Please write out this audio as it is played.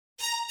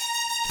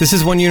This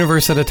is One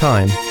Universe at a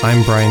Time.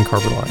 I'm Brian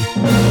Carberline.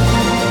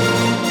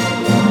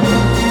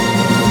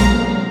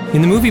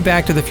 In the movie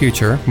Back to the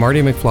Future,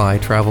 Marty McFly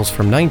travels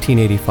from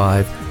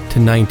 1985 to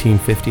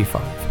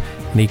 1955,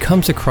 and he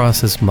comes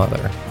across his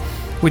mother,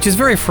 which is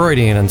very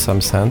Freudian in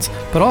some sense,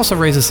 but also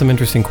raises some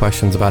interesting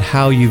questions about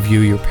how you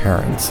view your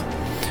parents.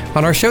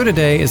 On our show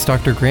today is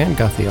Dr. Grant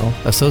Gutheil,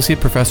 Associate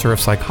Professor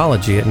of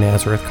Psychology at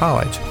Nazareth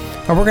College,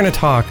 and we're going to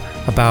talk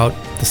about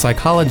the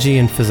psychology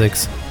and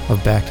physics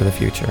of Back to the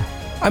Future.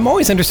 I'm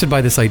always interested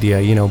by this idea.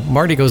 You know,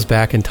 Marty goes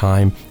back in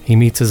time, he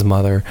meets his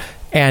mother,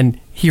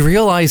 and he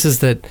realizes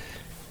that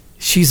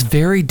she's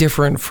very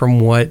different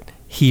from what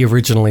he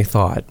originally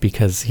thought,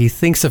 because he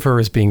thinks of her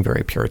as being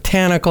very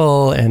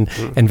puritanical and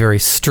very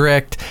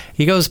strict.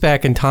 He goes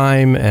back in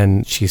time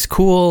and she's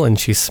cool and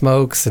she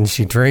smokes and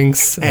she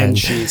drinks. And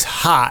she's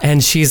hot.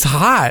 And she's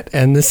hot.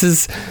 And this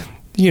is,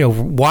 you know,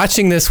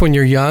 watching this when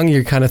you're young,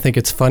 you kind of think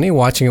it's funny.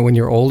 Watching it when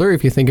you're older,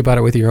 if you think about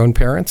it with your own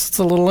parents, it's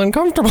a little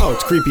uncomfortable. Oh,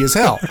 it's creepy as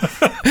hell.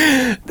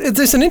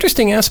 There's an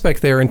interesting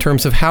aspect there in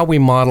terms of how we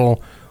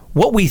model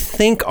what we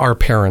think our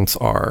parents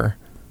are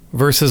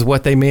versus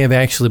what they may have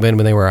actually been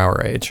when they were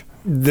our age.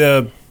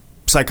 The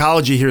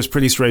psychology here is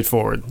pretty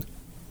straightforward.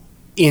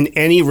 In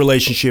any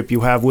relationship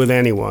you have with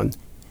anyone,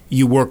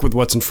 you work with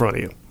what's in front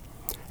of you.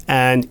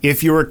 And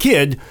if you're a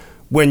kid,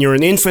 when you're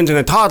an infant and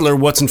a toddler,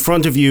 what's in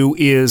front of you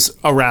is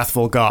a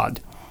wrathful God.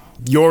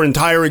 Your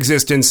entire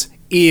existence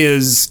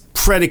is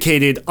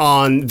predicated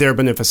on their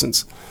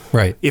beneficence.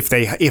 Right. If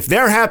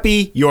they're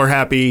happy, you're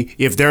happy.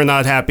 If they're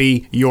not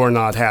happy, you're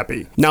not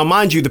happy. Now,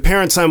 mind you, the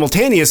parent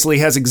simultaneously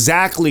has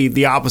exactly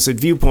the opposite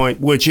viewpoint,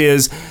 which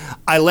is,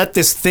 I let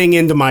this thing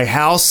into my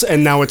house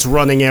and now it's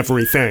running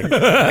everything.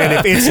 And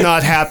if it's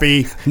not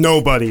happy,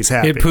 nobody's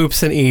happy. It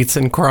poops and eats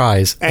and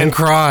cries and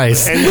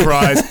cries. And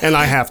cries, and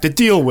I have to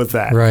deal with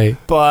that. Right.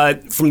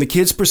 But from the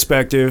kid's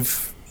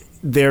perspective,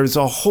 there's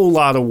a whole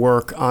lot of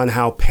work on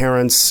how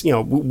parents, you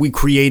know, we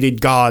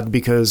created God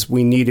because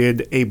we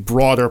needed a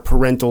broader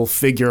parental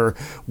figure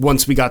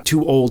once we got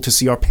too old to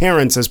see our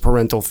parents as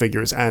parental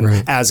figures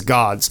and as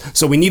gods.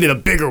 So we needed a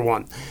bigger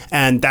one.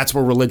 And that's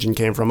where religion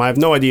came from. I have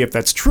no idea if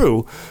that's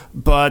true,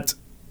 but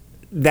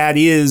that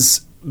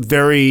is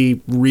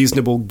very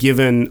reasonable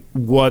given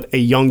what a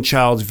young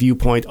child's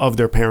viewpoint of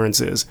their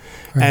parents is.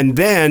 Right. And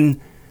then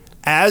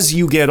as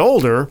you get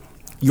older,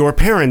 your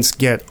parents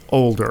get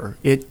older.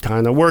 It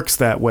kind of works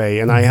that way.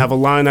 And I have a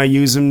line I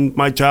use in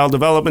my child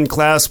development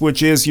class,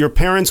 which is, your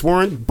parents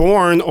weren't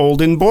born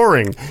old and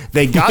boring.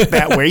 They got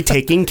that way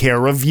taking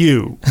care of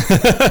you.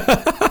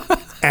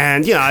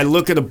 And, you know, I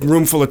look at a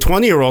room full of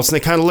 20-year-olds and they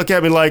kind of look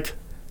at me like,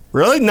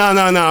 really? No,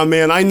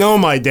 man. I know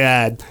my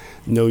dad.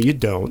 No, you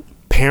don't.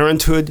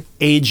 Parenthood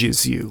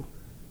ages you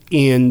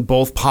in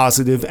both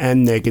positive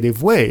and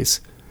negative ways.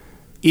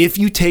 If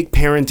you take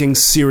parenting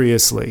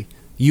seriously,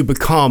 you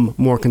become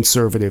more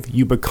conservative.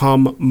 You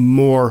become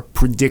more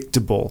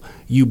predictable.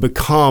 You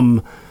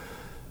become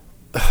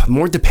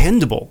more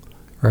dependable.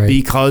 Right.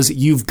 Because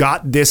you've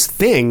got this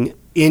thing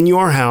in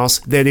your house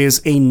that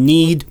is a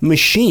need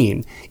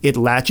machine. It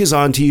latches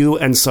onto you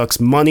and sucks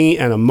money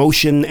and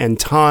emotion and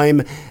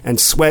time and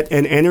sweat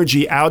and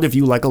energy out of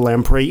you like a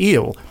lamprey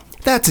eel.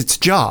 That's its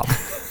job.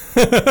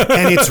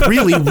 And it's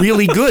really,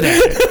 really good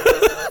at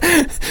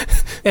it.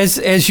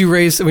 As you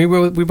raise, I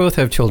mean, we both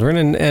have children,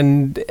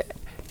 and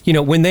you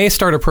know, when they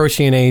start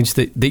approaching an age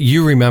that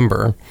you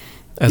remember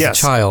as a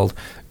child,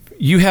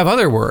 you have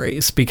other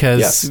worries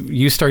because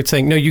you start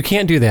saying, no, you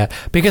can't do that.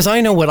 Because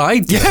I know what I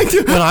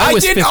did when I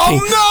was 15.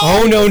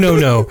 Oh,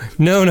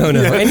 no.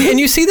 Yeah. And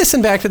you see this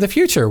in Back to the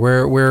Future,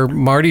 where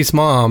Marty's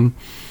mom,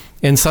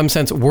 in some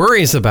sense,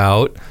 worries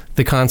about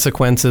the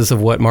consequences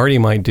of what Marty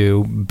might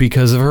do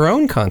because of her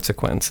own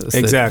consequences.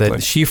 Exactly.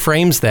 That she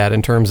frames that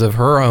in terms of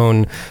her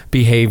own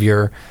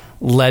behavior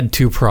led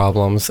to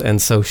problems,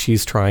 and so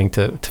she's trying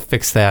to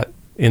fix that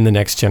in the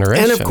next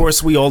generation. And of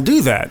course, we all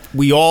do that.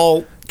 We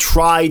all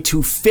try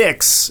to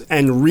fix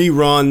and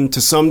rerun,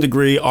 to some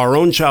degree, our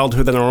own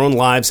childhood and our own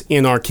lives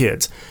in our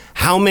kids.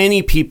 How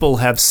many people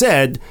have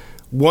said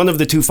one of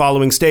the two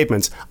following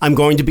statements: I'm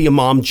going to be a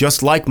mom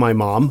just like my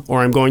mom,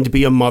 or I'm going to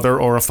be a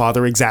mother or a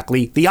father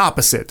exactly the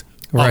opposite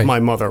of my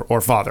mother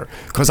or father,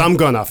 because I'm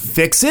going to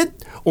fix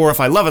it, or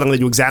if I love it, I'm going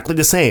to do exactly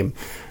the same.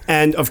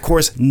 And of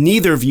course,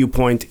 neither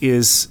viewpoint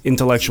is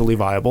intellectually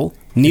viable.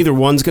 Neither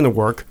one's going to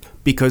work,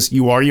 because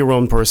you are your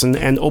own person.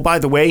 And oh, by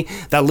the way,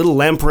 that little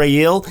lamprey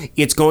eel,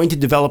 it's going to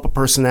develop a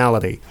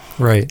personality.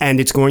 Right. And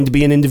it's going to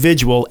be an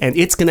individual, and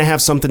it's going to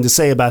have something to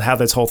say about how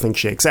this whole thing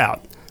shakes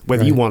out,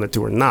 whether you want it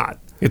to or not.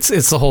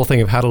 It's the whole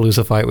thing of how to lose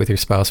a fight with your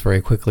spouse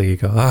very quickly. You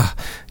go,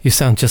 you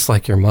sound just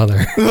like your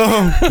mother.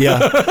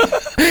 Yeah.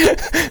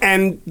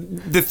 And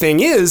the thing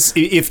is,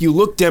 if you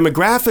look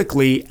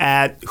demographically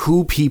at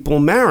who people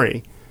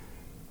marry,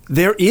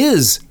 there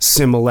is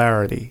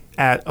similarity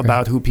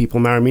about who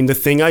people marry. I mean, the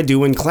thing I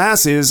do in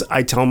class is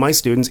I tell my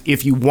students,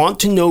 if you want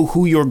to know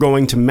who you're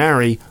going to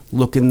marry,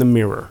 look in the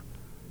mirror.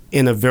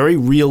 In a very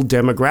real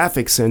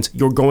demographic sense,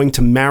 you're going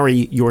to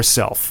marry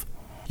yourself.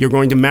 You're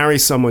going to marry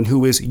someone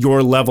who is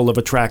your level of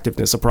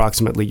attractiveness,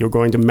 approximately. You're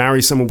going to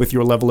marry someone with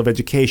your level of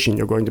education.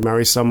 You're going to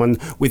marry someone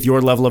with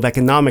your level of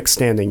economic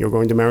standing. You're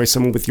going to marry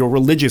someone with your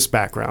religious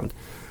background.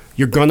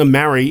 You're going to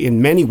marry, in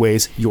many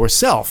ways,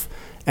 yourself.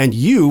 And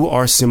you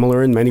are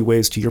similar in many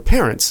ways to your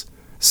parents.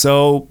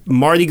 So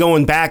Marty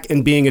going back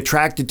and being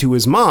attracted to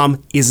his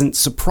mom isn't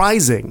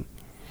surprising.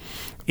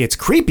 It's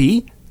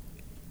creepy,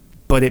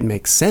 but it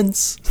makes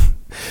sense.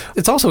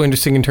 It's also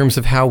interesting in terms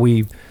of how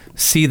we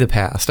see the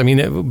past. I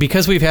mean,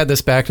 because we've had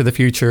this Back to the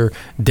Future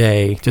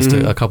day just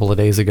a couple of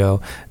days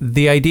ago,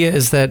 the idea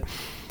is that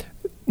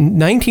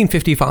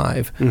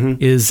 1955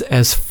 is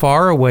as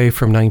far away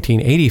from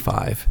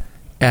 1985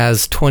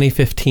 as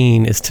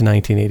 2015 is to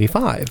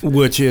 1985.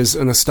 Which is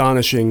an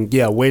astonishing,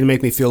 way to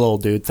make me feel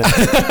old, dude. But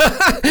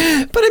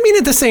I mean,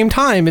 at the same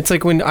time, it's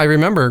like when I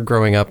remember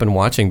growing up and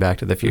watching Back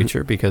to the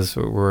Future because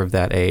we're of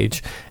that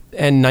age,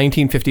 and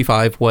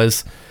 1955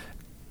 was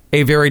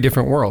a very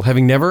different world,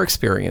 having never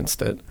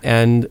experienced it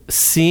and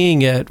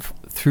seeing it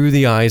through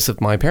the eyes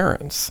of my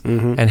parents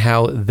and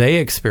how they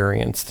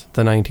experienced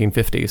the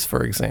 1950s,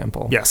 for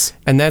example. Yes.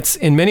 And that's,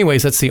 in many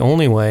ways, that's the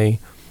only way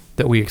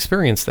that we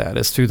experience that,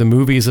 is through the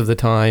movies of the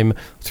time,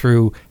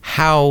 through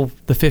how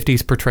the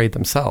 50s portrayed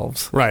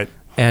themselves. Right.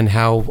 And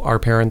how our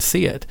parents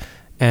see it.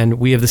 And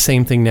we have the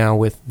same thing now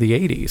with the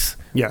 80s.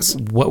 Yes.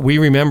 What we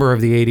remember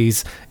of the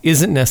 80s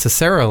isn't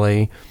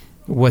necessarily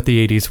what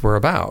the 80s were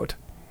about.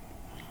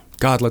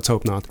 God, let's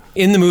hope not.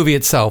 In the movie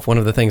itself, one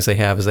of the things they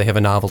have is they have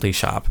a novelty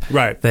shop.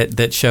 Right.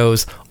 That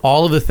shows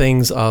all of the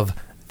things of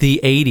the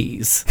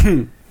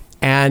 80s.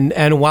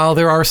 And while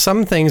there are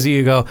some things that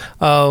you go,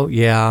 oh,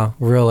 yeah,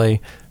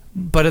 really.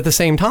 But at the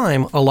same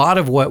time, a lot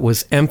of what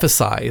was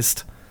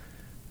emphasized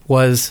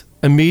was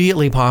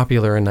immediately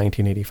popular in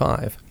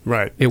 1985.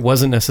 Right. It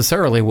wasn't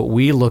necessarily what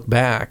we look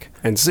back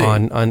and see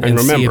and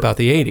see about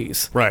the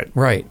 80s. Right.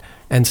 Right.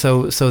 And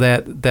so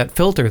that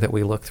filter that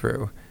we look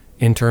through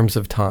in terms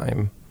of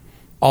time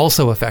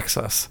also affects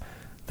us.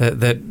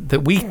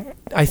 That we,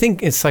 I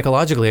think it's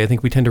psychologically, I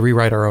think we tend to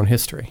rewrite our own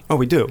history. Oh,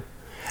 we do.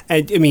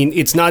 And I mean,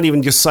 it's not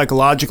even just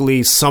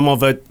psychologically. Some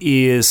of it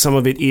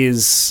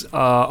is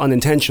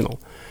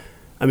unintentional.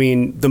 I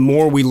mean, the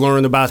more we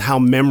learn about how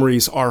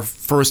memories are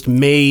first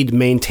made,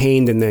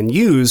 maintained, and then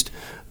used,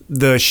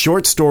 the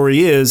short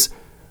story is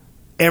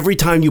every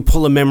time you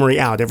pull a memory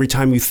out, every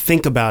time you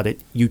think about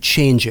it, you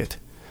change it.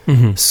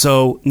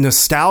 So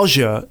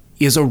nostalgia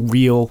is a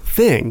real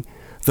thing.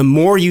 The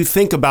more you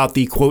think about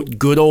the, quote,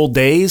 good old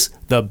days,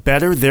 the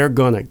better they're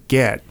going to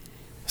get.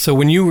 So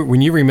when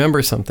you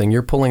remember something,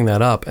 you're pulling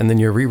that up and then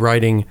you're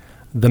rewriting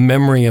the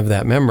memory of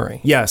that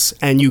memory. Yes,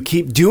 and you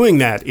keep doing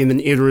that in an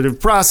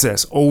iterative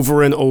process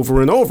over and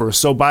over and over.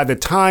 So by the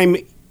time,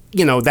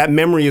 that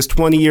memory is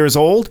 20 years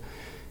old,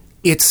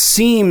 it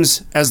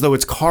seems as though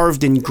it's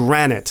carved in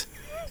granite.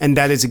 And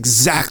that is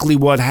exactly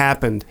what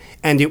happened.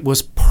 And it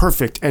was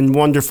perfect and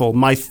wonderful.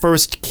 My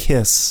first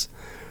kiss.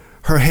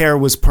 Her hair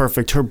was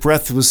perfect. Her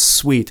breath was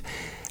sweet.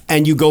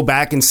 And you go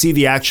back and see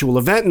the actual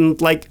event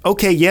and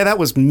okay, yeah, that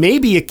was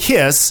maybe a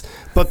kiss.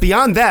 But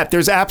beyond that,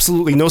 there's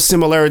absolutely no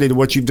similarity to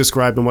what you've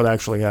described and what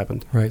actually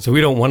happened. Right. So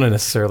we don't want to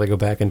necessarily go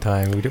back in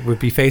time. We'd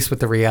be faced with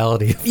the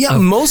reality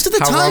of most of the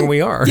how time, wrong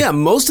we are. Yeah,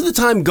 most of the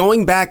time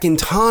going back in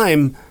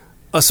time,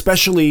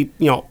 especially,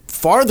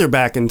 farther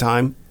back in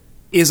time,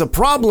 is a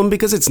problem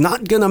because it's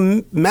not going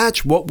to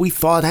match what we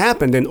thought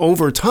happened. And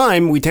over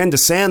time, we tend to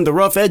sand the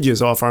rough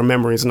edges off our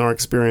memories and our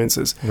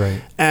experiences.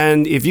 Right.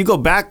 And if you go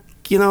back,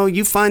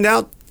 you find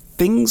out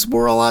things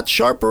were a lot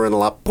sharper and a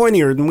lot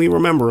pointier than we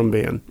remember them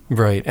being.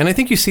 Right. And I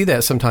think you see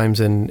that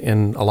sometimes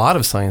in a lot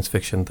of science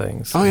fiction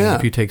things. Oh, yeah.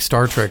 If you take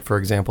Star Trek, for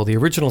example, the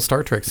original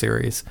Star Trek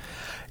series,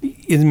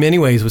 in many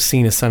ways was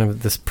seen as kind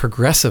of this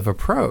progressive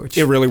approach.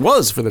 It really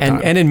was for the time.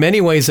 And in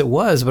many ways it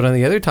was, but on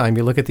the other time,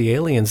 you look at the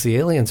aliens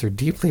are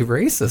deeply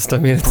racist. I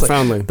mean, it's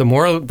profoundly. Like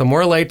the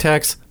more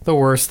latex, the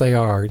worse they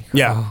are.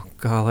 Yeah. Oh,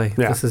 golly,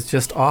 this is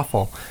just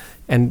awful.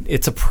 And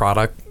it's a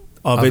product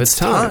of its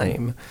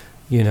time.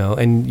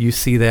 And you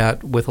see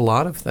that with a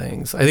lot of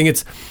things. I think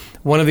it's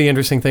one of the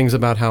interesting things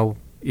about how,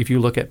 if you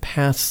look at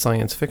past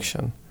science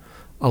fiction,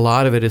 a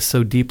lot of it is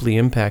so deeply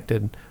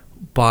impacted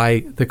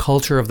by the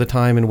culture of the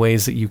time in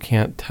ways that you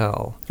can't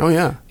tell. Oh,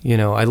 yeah.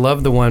 I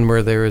love the one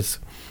where there's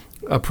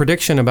a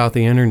prediction about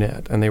the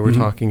internet, and they were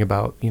talking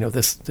about,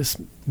 this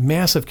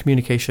massive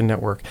communication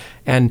network,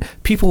 and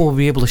people will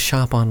be able to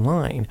shop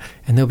online,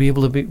 and they'll be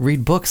able to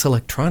read books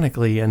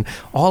electronically, and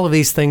all of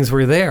these things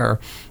were there.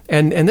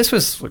 And this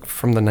was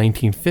from the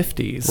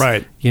 1950s.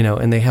 Right.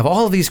 And they have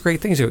all of these great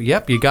things.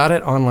 Yep, you got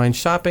it, online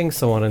shopping,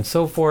 so on and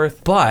so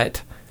forth.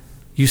 But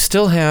you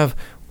still have,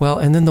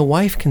 and then the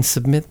wife can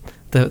submit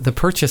the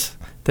purchase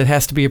that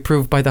has to be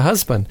approved by the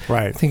husband.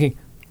 Right. Thinking,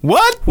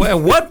 what?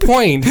 At what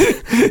point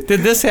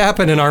did this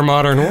happen in our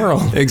modern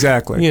world?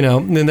 Exactly.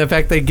 And the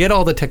fact they get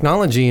all the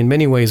technology in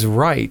many ways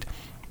right,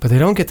 but they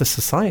don't get the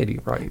society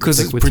right. Because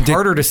it's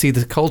harder to see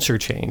the culture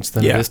change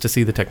than it is to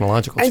see the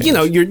technological change.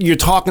 And, you're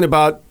talking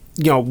about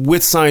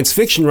with science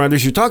fiction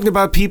writers, you're talking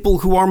about people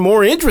who are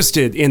more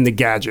interested in the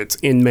gadgets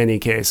in many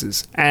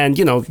cases. And,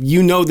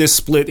 this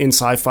split in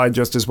sci-fi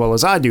just as well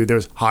as I do.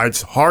 There's hard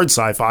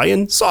sci-fi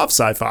and soft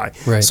sci-fi.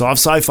 Right. Soft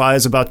sci-fi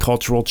is about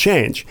cultural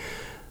change.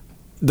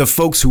 The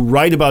folks who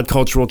write about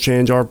cultural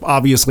change are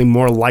obviously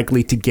more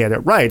likely to get it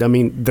right. I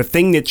mean, the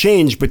thing that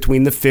changed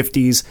between the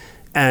 50s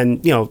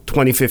and,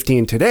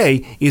 2015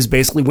 today is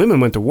basically women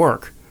went to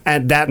work.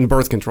 And that and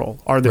birth control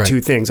are the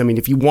two things. I mean,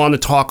 if you want to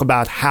talk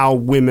about how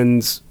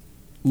women's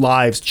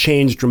lives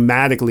changed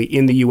dramatically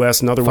in the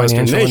U.S. and other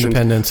Western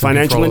nations,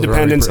 financial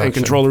independence and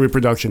control of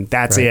reproduction,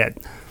 that's it.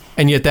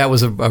 And yet that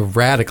was a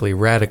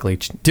radically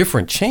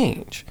different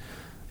change.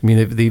 I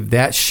mean,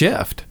 that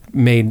shift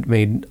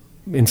made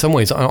in some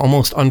ways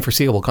almost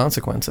unforeseeable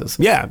consequences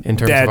in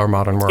terms of our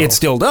modern world. It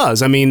still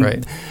does. I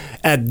mean,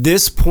 at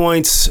this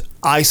point,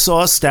 I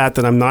saw a stat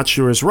that I'm not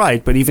sure is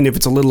right, but even if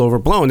it's a little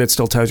overblown, it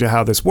still tells you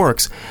how this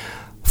works.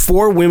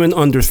 For women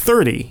under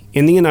 30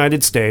 in the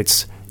United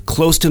States,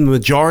 close to the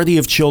majority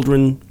of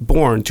children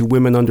born to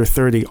women under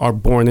 30 are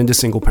born into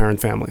single-parent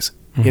families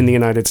in the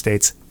United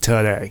States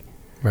today.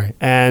 Right.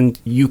 And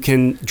you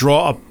can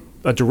draw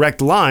a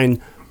direct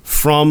line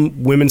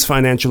from women's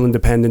financial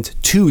independence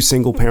to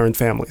single-parent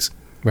families.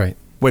 Right.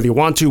 Whether you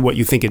want to, what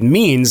you think it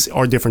means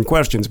are different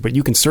questions, but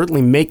you can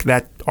certainly make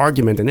that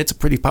argument, and it's a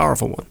pretty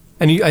powerful one.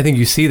 And I think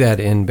you see that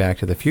in Back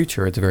to the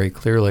Future. It's very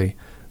clearly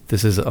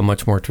this is a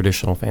much more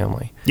traditional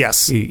family.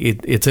 Yes.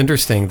 It's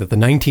interesting that the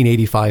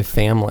 1985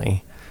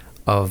 family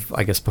of,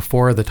 I guess,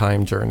 before the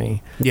time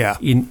journey,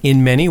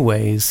 in many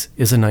ways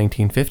is a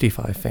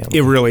 1955 family.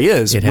 It really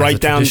is. It has a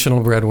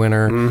traditional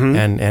breadwinner,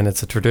 and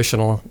it's a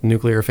traditional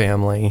nuclear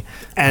family.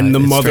 And the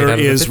mother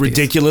is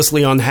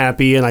ridiculously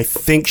unhappy, and I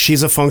think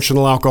she's a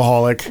functional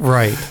alcoholic.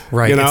 Right.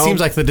 It seems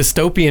like the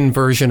dystopian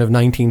version of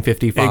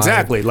 1955.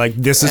 Exactly. Like,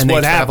 this is what happens.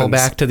 And they travel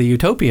back to the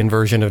utopian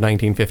version of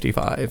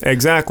 1955.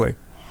 Exactly.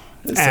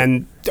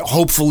 And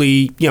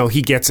hopefully,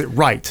 he gets it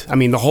right. I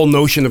mean, the whole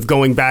notion of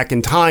going back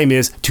in time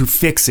is to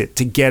fix it,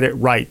 to get it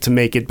right, to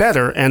make it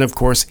better. And of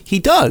course, he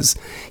does.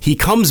 He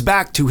comes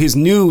back to his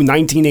new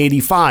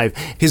 1985.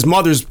 His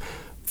mother's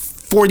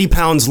 40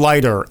 pounds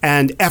lighter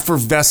and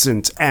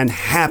effervescent and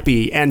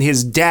happy, and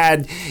his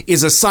dad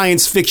is a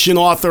science fiction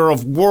author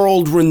of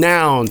world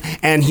renown,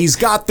 and he's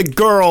got the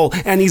girl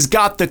and he's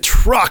got the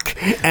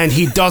truck, and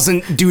he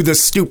doesn't do the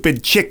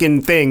stupid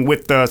chicken thing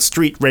with the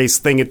street race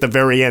thing at the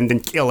very end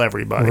and kill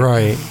everybody.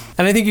 Right.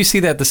 And I think you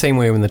see that the same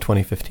way in the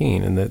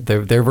 2015, and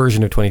their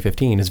version of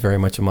 2015 is very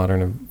much a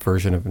modern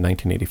version of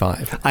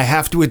 1985. I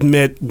have to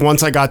admit,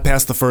 once I got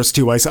past the first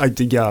two,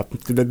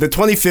 the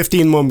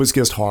 2015 one was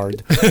just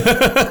hard.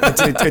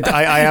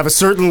 I have a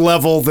certain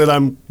level that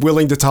I'm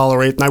willing to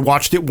tolerate, and I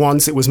watched it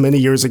once. It was many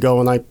years ago,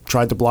 and I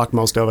tried to block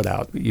most of it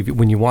out.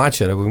 When you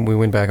watch it, we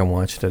went back and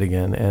watched it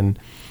again, and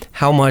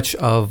how much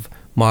of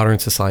modern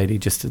society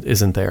just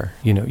isn't there.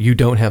 You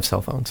don't have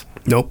cell phones.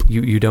 Nope.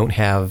 You don't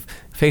have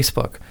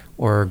Facebook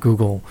or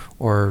Google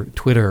or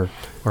Twitter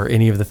or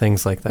any of the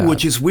things like that.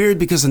 Which is weird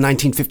because the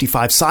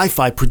 1955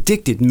 sci-fi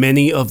predicted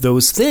many of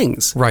those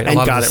things. Right. And a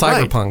lot of the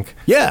cyberpunk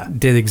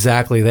did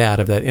exactly that,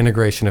 of that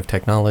integration of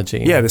technology.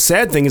 Yeah, the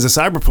sad thing is the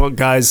cyberpunk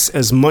guys,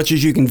 as much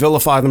as you can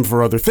vilify them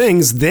for other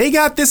things, they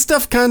got this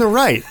stuff kind of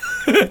right.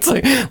 It's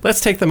like,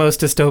 let's take the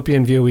most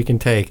dystopian view we can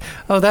take.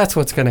 Oh, that's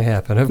what's going to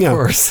happen, of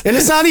course. And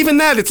it's not even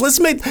that. It's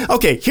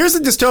here's a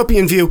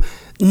dystopian view.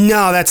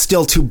 No, that's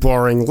still too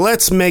boring.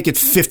 Let's make it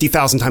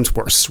 50,000 times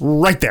worse.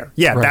 Right there.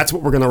 Yeah, that's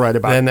what we're going to write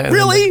about.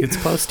 Really? It's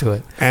close to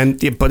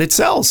it. But it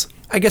sells.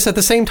 I guess at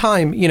the same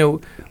time,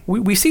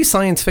 we see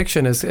science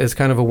fiction as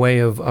kind of a way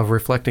of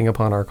reflecting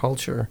upon our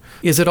culture.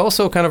 Is it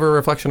also kind of a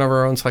reflection of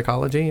our own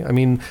psychology? I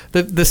mean,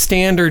 the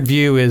standard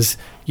view is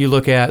you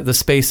look at the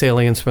space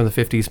aliens from the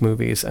 50s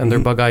movies, and they're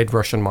bug-eyed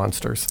Russian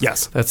monsters.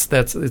 Yes.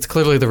 It's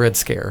clearly the Red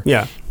Scare.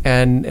 Yeah.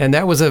 And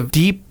that was a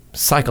deep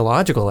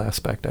psychological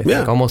aspect, I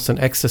think, almost an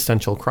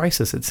existential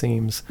crisis, it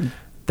seems,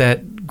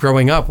 that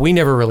growing up we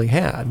never really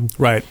had.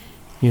 Right.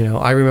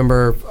 I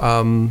remember,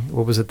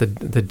 what was it,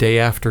 the day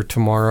after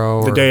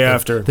tomorrow? The day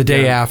after. The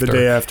day after. The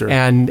day after.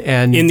 And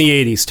in the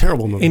 80s,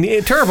 terrible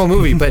movie. Terrible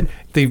movie, but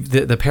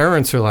the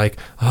parents are like,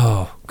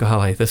 oh,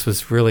 golly, this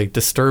was really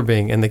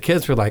disturbing. And the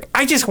kids were like,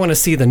 I just want to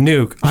see the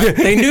nuke.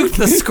 They nuked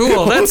the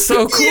school. That's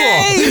so cool.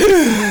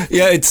 Yeah,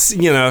 it's,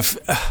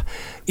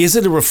 is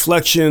it a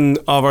reflection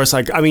of our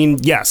psyche? I mean,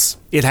 yes,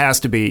 it has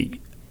to be.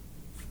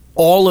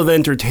 All of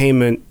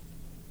entertainment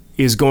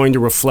is going to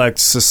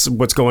reflect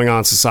what's going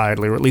on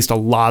societally, or at least a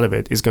lot of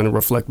it is going to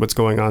reflect what's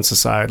going on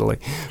societally.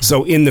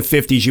 So in the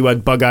 50s, you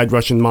had bug-eyed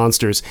Russian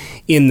monsters.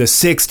 In the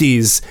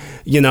 60s,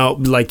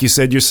 like you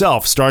said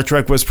yourself, Star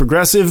Trek was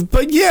progressive,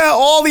 but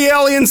all the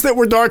aliens that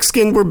were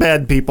dark-skinned were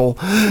bad people.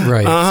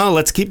 Right.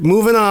 Let's keep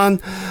moving on.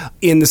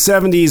 In the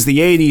 70s, the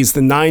 80s,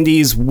 the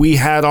 90s, we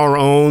had our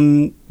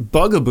own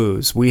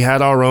bugaboos. We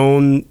had our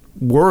own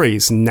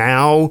worries.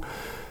 Now,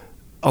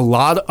 a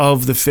lot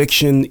of the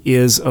fiction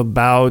is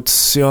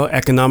about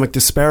economic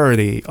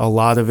disparity. A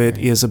lot of it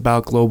is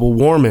about global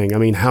warming. I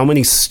mean, how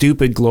many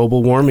stupid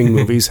global warming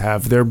movies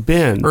have there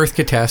been? Earth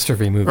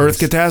catastrophe movies. Earth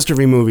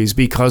catastrophe movies,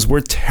 because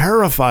we're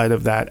terrified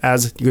of that.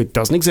 As it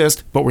doesn't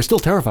exist, but we're still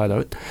terrified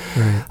of it.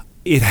 Right.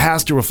 It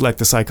has to reflect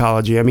the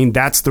psychology. I mean,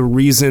 that's the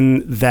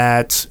reason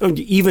that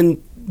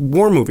even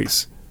war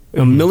movies,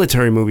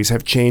 military movies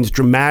have changed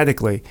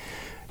dramatically.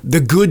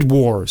 The good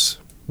wars,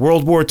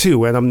 World War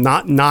II, and I'm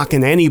not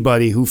knocking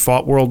anybody who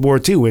fought World War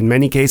II. In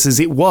many cases,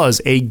 it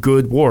was a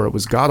good war. It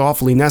was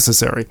god-awfully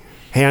necessary,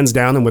 hands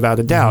down and without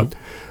a doubt.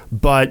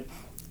 But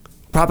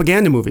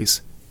propaganda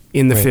movies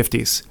in the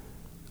 50s,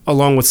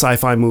 along with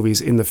sci-fi movies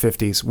in the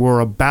 50s,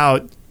 were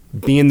about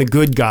being the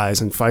good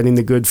guys and fighting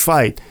the good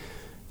fight.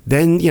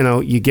 Then,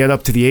 you get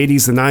up to the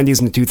 80s, the 90s,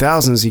 and the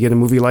 2000s, you get a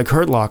movie like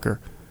Hurt Locker,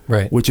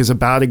 which is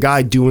about a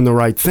guy doing the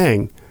right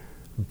thing.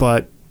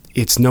 But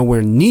it's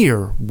nowhere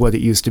near what it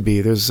used to be.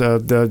 There's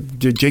the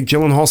Jake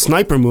Gyllenhaal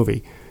sniper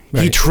movie.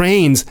 Right. He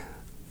trains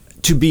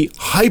to be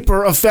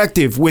hyper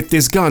effective with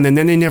this gun, and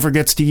then he never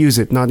gets to use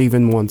it, not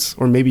even once.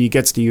 Or maybe he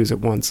gets to use it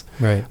once.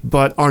 Right.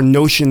 But our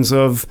notions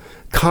of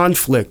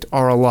conflict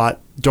are a lot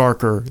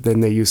darker than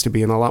they used to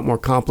be and a lot more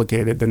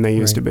complicated than they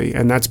used to be.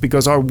 And that's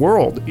because our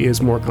world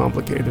is more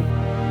complicated.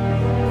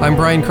 I'm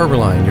Brian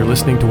Kerberline. You're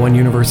listening to One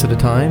Universe at a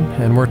Time,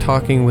 and we're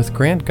talking with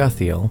Grant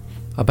Gutheil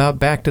about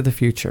Back to the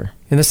Future.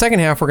 In the second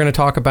half, we're going to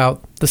talk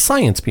about the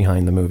science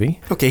behind the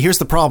movie. Okay, here's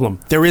the problem.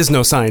 There is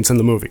no science in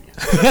the movie.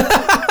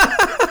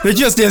 There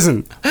just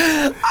isn't.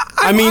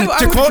 I mean,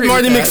 to quote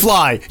Marty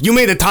McFly, you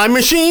made a time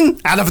machine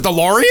out of a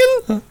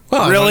DeLorean?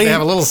 Well, really? They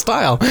have a little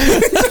style.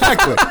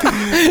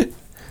 Exactly.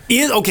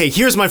 Okay,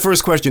 here's my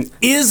first question.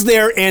 Is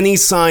there any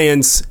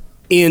science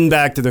in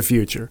Back to the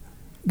Future?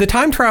 The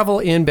time travel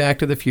in Back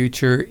to the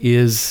Future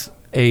is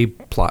a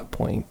plot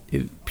point.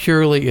 It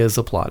purely is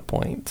a plot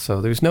point.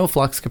 So there's no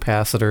flux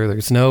capacitor.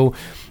 There's no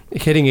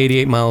hitting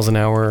 88 miles an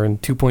hour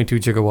and 2.2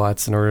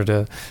 gigawatts in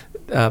order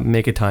to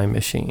make a time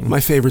machine. My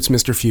favorite's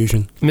Mr.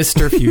 Fusion.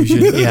 Mr.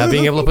 Fusion, yeah.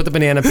 Being able to put the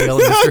banana peel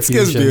in Mr. Fusion.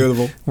 That's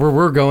beautiful. Where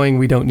we're going,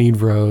 we don't need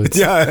roads.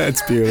 Yeah,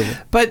 that's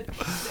beautiful. But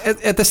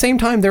at the same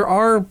time, there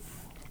are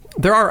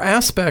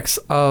aspects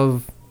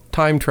of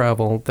time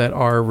travel that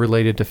are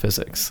related to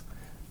physics.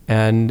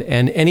 And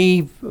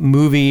any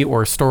movie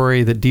or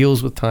story that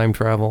deals with time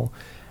travel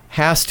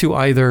has to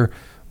either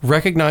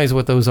recognize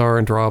what those are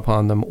and draw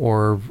upon them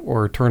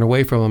or turn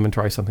away from them and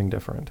try something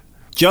different.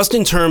 Just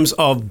in terms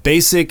of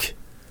basic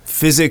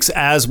physics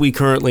as we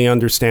currently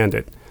understand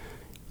it,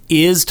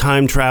 is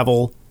time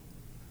travel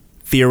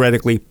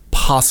theoretically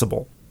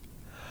possible?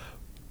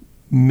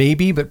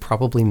 Maybe, but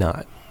probably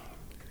not.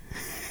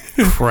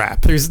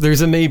 Crap.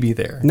 There's a maybe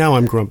there. Now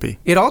I'm grumpy.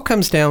 It all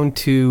comes down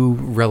to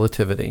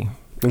relativity.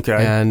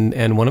 Okay.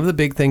 And one of the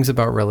big things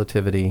about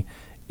relativity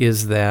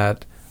is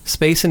that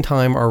space and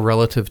time are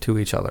relative to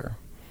each other.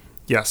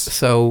 Yes.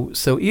 So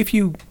if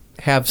you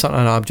have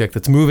an object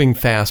that's moving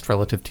fast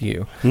relative to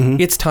you,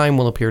 its time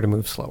will appear to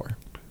move slower.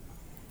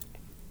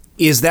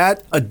 Is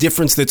that a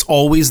difference that's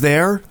always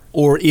there?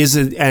 Or is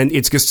it, and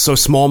it's just so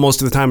small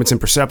most of the time it's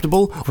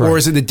imperceptible? Right. Or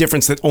is it a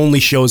difference that only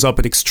shows up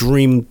at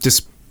extreme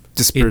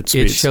disparate speeds?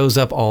 It shows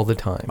up all the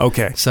time.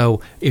 Okay.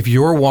 So if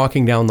you're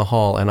walking down the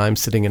hall and I'm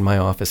sitting in my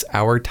office,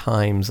 our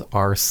times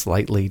are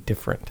slightly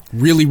different.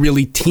 Really,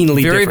 really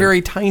teenily different. Very,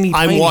 very tiny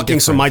I'm walking,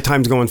 different. So my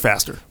time's going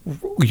faster.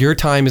 Your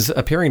time is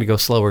appearing to go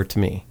slower to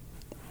me.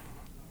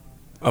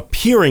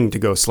 Appearing to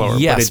go slower,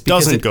 yes, but it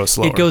doesn't go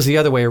slower. It goes the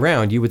other way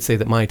around. You would say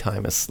that my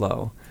time is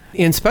slow.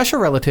 In special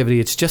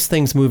relativity, it's just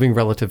things moving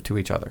relative to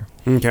each other.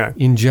 Okay.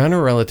 In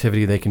general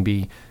relativity, they can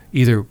be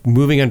either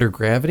moving under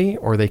gravity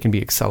or they can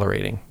be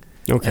accelerating.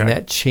 Okay. And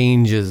that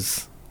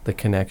changes the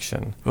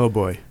connection. Oh,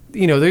 boy.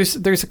 There's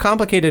a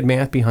complicated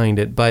math behind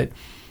it, but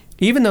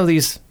even though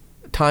these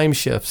time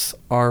shifts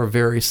are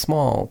very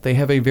small, they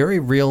have a very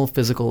real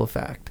physical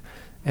effect.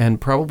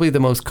 And probably the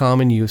most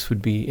common use would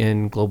be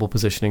in global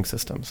positioning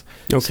systems.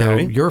 Okay. So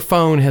your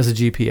phone has a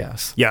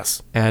GPS.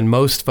 Yes. And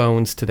most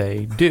phones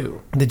today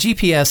do. The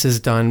GPS is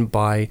done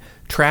by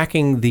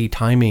tracking the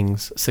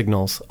timings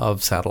signals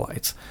of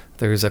satellites.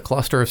 There's a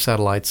cluster of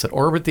satellites that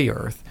orbit the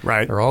Earth.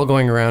 Right. They're all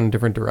going around in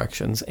different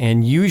directions.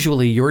 And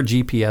usually your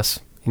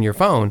GPS in your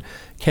phone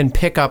can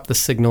pick up the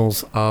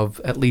signals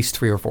of at least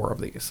 3 or 4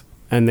 of these.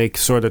 And they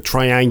sort of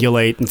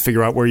triangulate and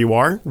figure out where you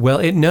are? Well,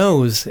 it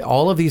knows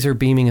all of these are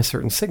beaming a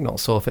certain signal.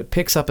 So if it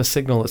picks up a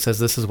signal that says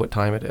this is what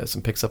time it is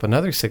and picks up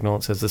another signal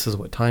that says this is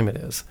what time it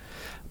is,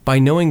 by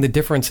knowing the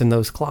difference in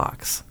those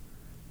clocks,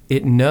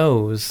 it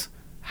knows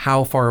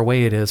how far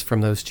away it is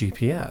from those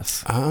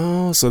GPS.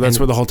 Oh, so that's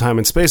where the whole time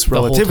and space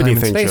relativity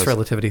thing space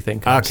relativity thing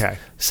comes. Okay.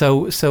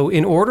 So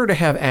in order to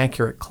have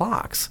accurate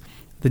clocks,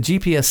 the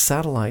GPS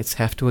satellites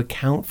have to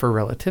account for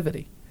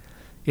relativity.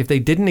 If they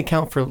didn't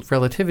account for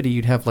relativity,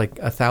 you'd have like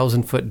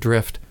 1,000-foot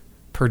drift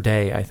per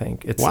day, I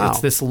think. It's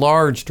this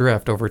large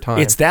drift over time.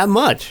 It's that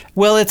much?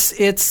 Well,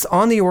 it's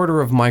on the order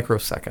of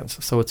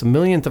microseconds. So it's a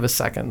millionth of a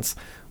second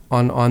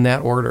on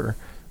that order.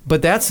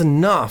 But that's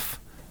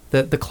enough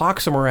that the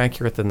clocks are more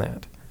accurate than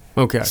that.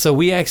 Okay. So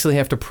we actually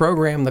have to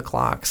program the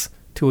clocks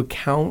to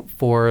account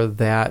for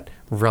that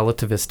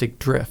relativistic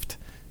drift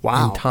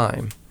in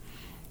time.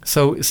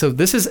 So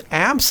this is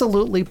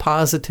absolutely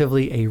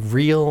positively a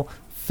real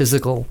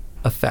physical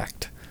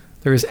effect.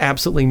 There is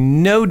absolutely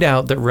no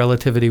doubt that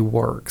relativity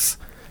works,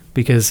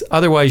 because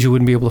otherwise you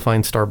wouldn't be able to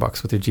find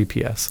Starbucks with your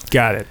GPS.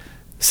 Got it.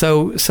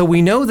 So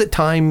we know that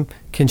time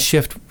can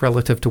shift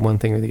relative to one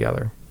thing or the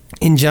other.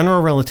 In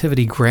general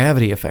relativity,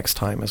 gravity affects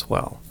time as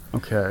well.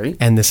 Okay.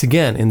 And this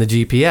again, in the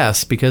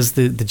GPS, because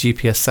the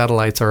GPS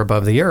satellites are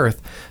above the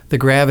Earth, the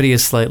gravity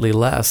is slightly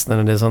less than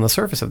it is on the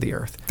surface of the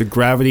Earth. The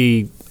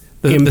gravity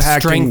the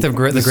strength of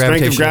the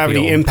strength of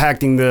gravity field.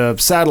 impacting the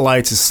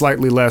satellites is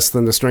slightly less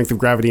than the strength of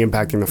gravity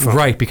impacting the phone.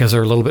 Right, because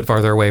they're a little bit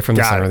farther away from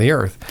the center of the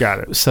Earth. Got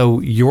it. So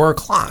your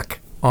clock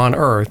on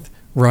Earth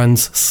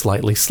runs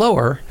slightly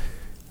slower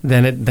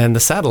than the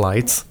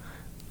satellites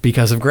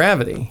because of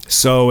gravity.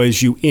 So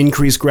as you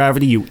increase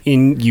gravity,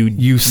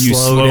 you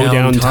slow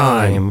down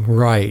time.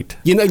 Right.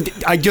 You know,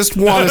 I just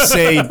want to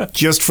say,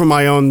 just for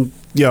my own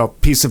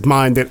peace of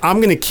mind, that I'm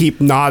going to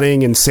keep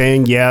nodding and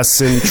saying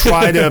yes and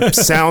try to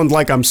sound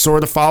like I'm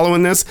sort of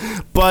following this,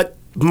 but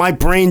my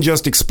brain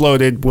just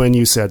exploded when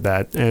you said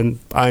that, and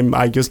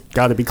I just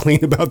got to be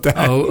clean about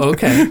that. Oh,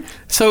 okay.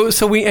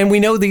 So we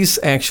know these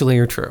actually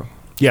are true.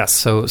 Yes.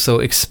 So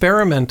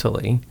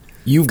experimentally,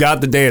 you've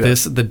got the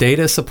data. The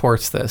data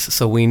supports this,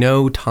 so we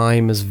know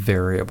time is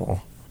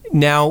variable.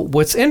 Now,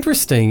 what's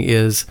interesting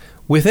is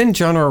within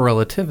general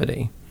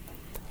relativity,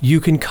 you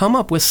can come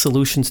up with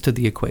solutions to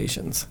the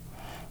equations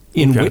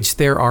in which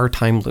there are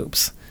time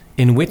loops,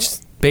 in which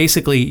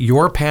basically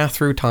your path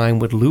through time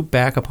would loop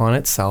back upon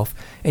itself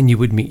and you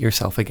would meet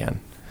yourself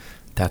again.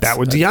 That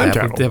would be time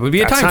travel. That would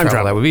be a time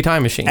travel. That would be a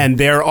time machine. And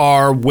there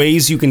are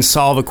ways you can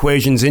solve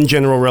equations in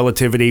general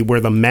relativity where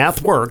the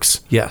math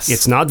works. Yes.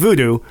 It's not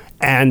voodoo,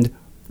 and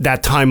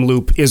that time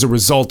loop is a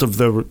result of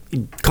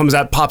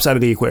pops out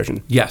of the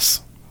equation.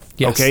 Yes.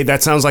 Yes. Okay,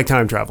 that sounds like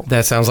time travel.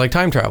 That sounds like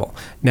time travel.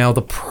 Now,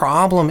 the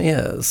problem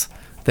is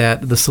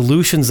that the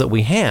solutions that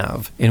we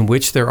have in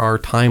which there are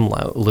time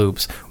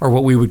loops, or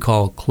what we would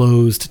call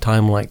closed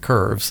time-like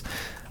curves,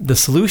 the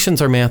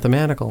solutions are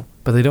mathematical,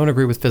 but they don't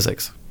agree with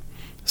physics.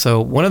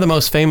 So one of the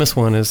most famous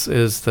one is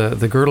the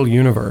Gutheil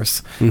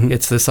universe. Mm-hmm.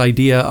 It's this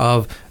idea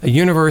of a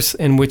universe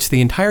in which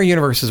the entire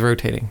universe is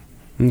rotating.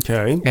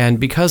 Okay. And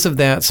because of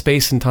that,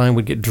 space and time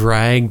would get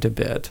dragged a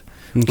bit,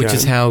 which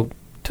is how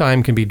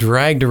time can be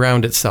dragged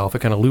around itself. It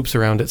kind of loops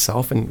around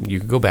itself, and you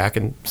can go back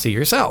and see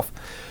yourself.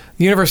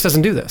 The universe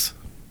doesn't do this.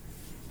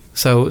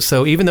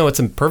 So even though it's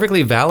a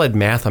perfectly valid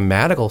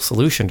mathematical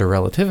solution to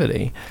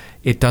relativity,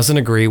 it doesn't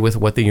agree with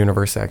what the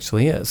universe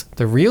actually is.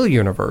 The real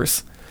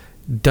universe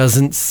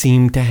doesn't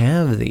seem to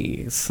have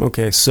these.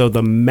 Okay, so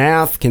the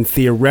math can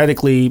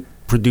theoretically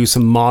produce a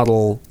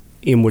model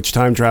in which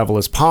time travel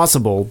is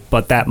possible,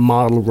 but that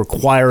model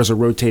requires a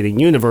rotating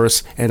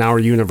universe, and our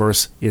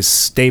universe is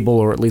stable,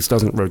 or at least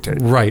doesn't rotate.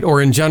 Right,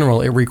 or in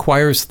general, it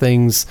requires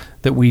things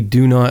that we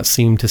do not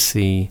seem to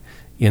see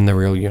in the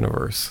real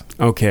universe.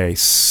 Okay,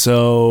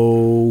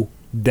 so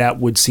that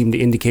would seem to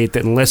indicate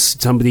that unless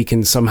somebody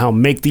can somehow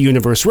make the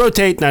universe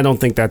rotate, and I don't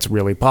think that's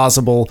really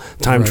possible,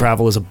 time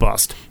travel is a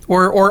bust.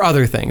 Or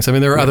other things. I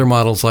mean, there are other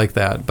models like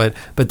that, but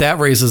that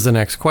raises the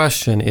next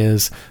question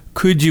is,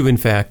 could you in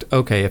fact,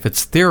 if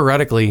it's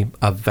theoretically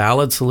a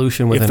valid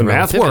solution within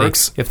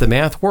relativity, if the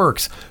math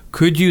works,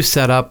 could you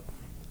set up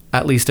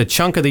at least a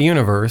chunk of the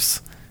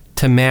universe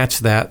to match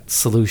that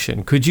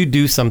solution? Could you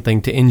do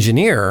something to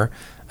engineer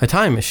a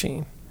time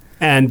machine?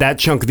 And that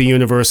chunk of the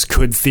universe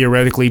could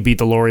theoretically be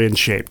DeLorean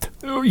shaped.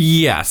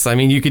 Yes, I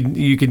mean you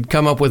could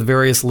come up with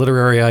various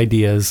literary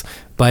ideas,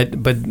 but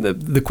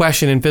the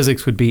question in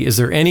physics would be: is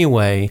there any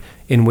way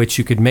in which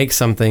you could make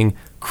something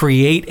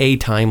create a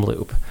time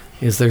loop?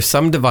 Is there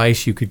some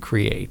device you could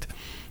create?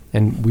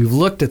 And we've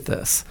looked at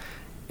this,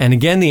 and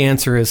again the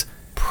answer is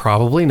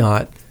probably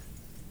not,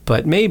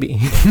 but maybe.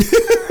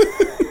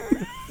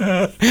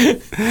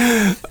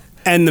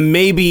 And the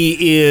maybe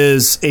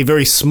is a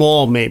very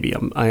small maybe,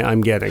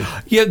 I'm getting.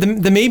 Yeah,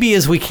 the maybe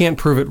is we can't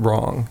prove it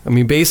wrong. I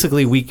mean,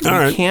 basically, we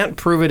can't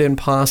prove it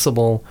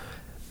impossible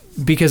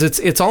because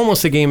it's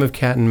almost a game of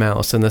cat and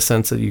mouse in the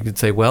sense that you could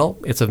say, well,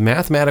 it's a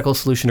mathematical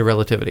solution to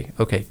relativity.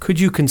 Okay, could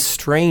you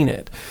constrain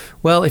it?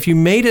 Well, if you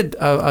made it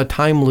a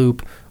time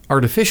loop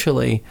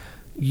artificially,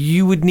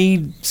 you would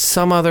need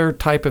some other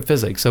type of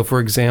physics. So, for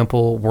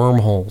example,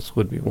 wormholes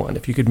would be one.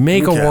 If you could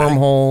make a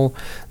wormhole,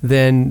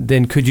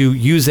 then could you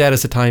use that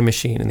as a time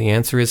machine? And the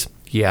answer is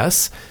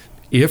yes.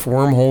 If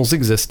wormholes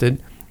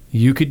existed,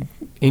 you could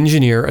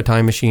engineer a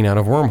time machine out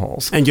of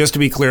wormholes. And just to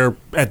be clear,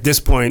 at this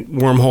point,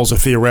 wormholes are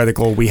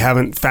theoretical. We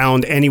haven't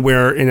found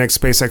anywhere in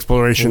space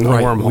exploration a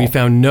wormhole. We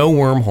found no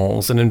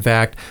wormholes. And in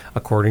fact,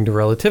 according to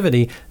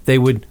relativity, they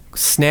would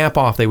snap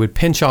off, they would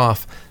pinch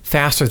off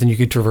faster than you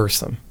could traverse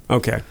them.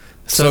 Okay.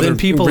 So then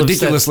people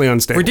ridiculously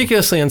unstable.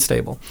 Ridiculously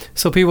unstable.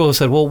 So people have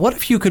said, well, what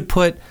if you could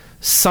put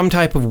some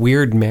type of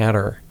weird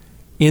matter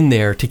in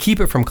there to keep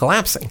it from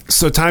collapsing.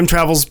 So time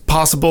travel's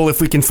possible if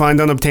we can find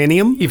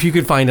unobtainium? If you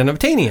could find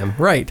unobtainium,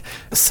 right.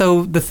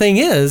 So the thing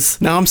is...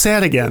 Now I'm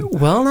sad again.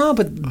 Well, no,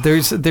 but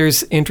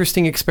there's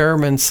interesting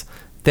experiments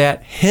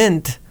that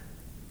hint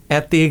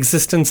at the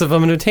existence of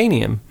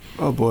unobtainium.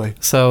 Oh, boy.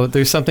 So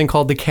there's something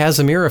called the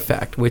Casimir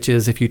effect, which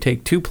is if you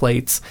take two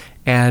plates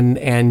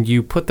and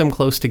you put them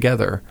close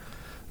together,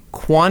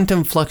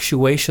 quantum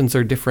fluctuations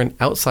are different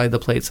outside the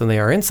plates than they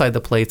are inside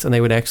the plates, and they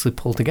would actually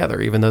pull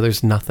together, even though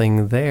there's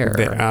nothing there.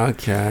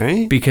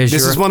 Okay. Because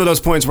this is one of those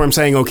points where I'm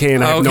saying okay,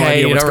 and I have no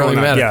idea what's going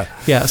on.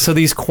 Yeah. So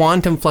these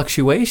quantum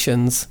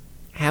fluctuations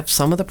have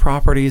some of the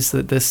properties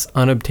that this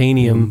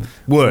unobtainium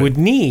would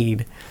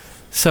need.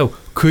 So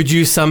could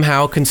you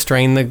somehow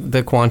constrain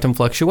the quantum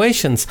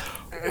fluctuations?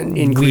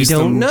 We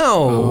don't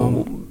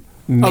know.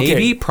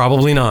 Maybe,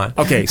 probably not.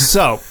 Okay,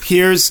 so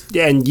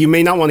and you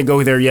may not want to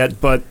go there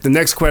yet, but the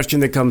next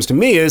question that comes to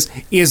me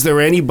is there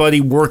anybody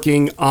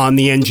working on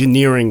the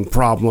engineering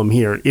problem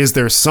here? Is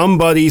there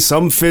somebody,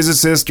 some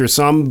physicist or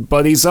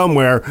somebody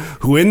somewhere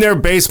who in their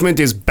basement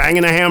is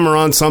banging a hammer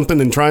on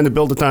something and trying to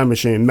build a time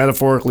machine,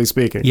 metaphorically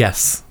speaking?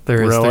 Yes.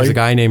 There's a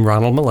guy named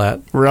Ronald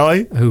Millett.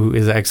 Really? Who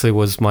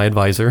was my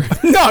advisor.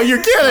 No,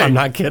 you're kidding. I'm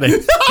not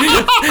kidding.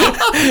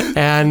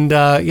 And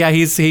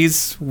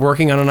he's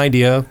working on an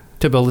idea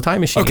to build a time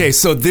machine. Okay,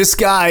 so this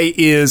guy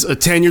is a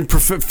tenured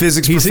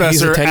physics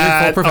professor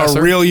at a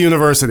real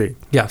university.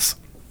 Yes.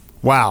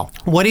 Wow.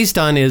 What he's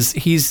done is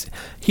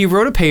he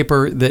wrote a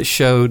paper that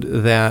showed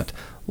that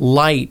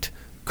light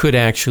could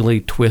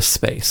actually twist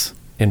space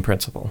in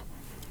principle.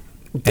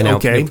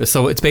 Okay.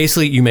 So it's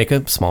basically you make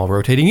a small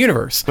rotating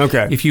universe.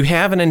 Okay. If you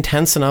have an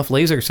intense enough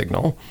laser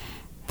signal,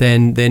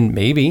 then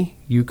maybe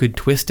you could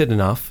twist it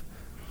enough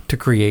to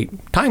create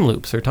time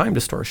loops or time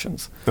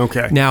distortions.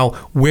 Okay. Now,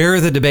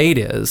 where the debate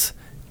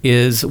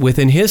is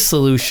within his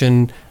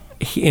solution,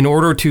 in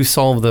order to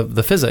solve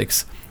the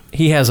physics,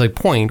 he has a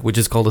point which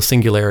is called a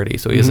singularity.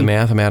 So he has a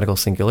mathematical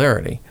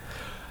singularity.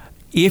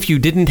 If you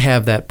didn't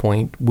have that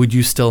point, would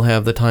you still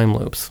have the time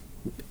loops?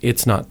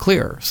 It's not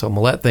clear. So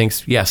Millett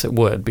thinks, yes, it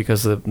would,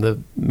 because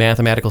the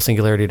mathematical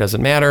singularity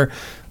doesn't matter.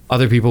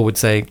 Other people would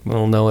say,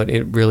 well, no,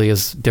 it really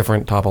is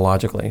different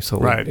topologically,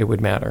 so it would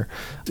matter.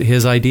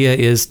 His idea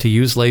is to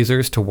use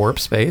lasers to warp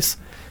space,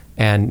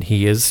 and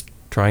he is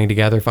trying to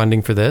gather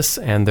funding for this,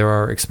 and there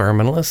are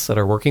experimentalists that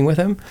are working with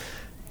him,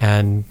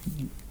 and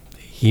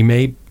he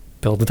may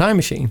build a time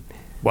machine.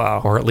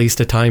 Wow. Or at least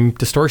a time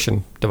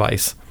distortion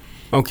device.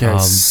 Okay,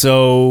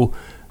 so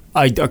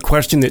a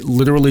question that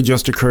literally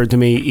just occurred to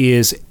me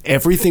is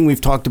everything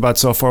we've talked about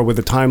so far with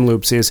the time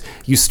loops is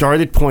you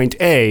start at point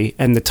A,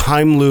 and the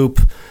time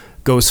loop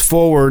goes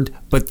forward,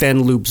 but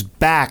then loops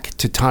back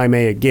to time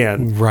A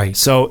again. Right.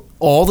 So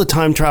all the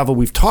time travel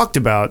we've talked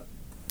about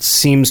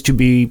seems to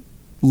be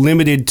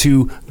limited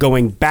to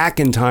going back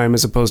in time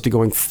as opposed to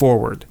going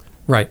forward.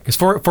 Right, because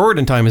forward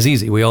in time is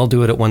easy. We all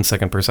do it at 1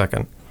 second per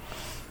second.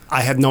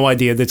 I had no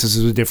idea that this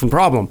is a different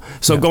problem.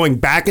 So going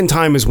back in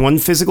time is one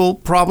physical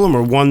problem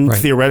or one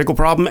theoretical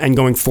problem, and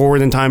going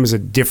forward in time is a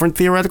different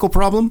theoretical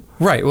problem?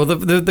 Right. Well,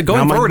 the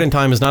going forward in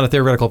time is not a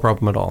theoretical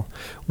problem at all.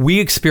 We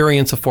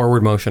experience a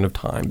forward motion of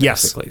time,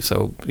 basically. Yes.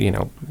 So,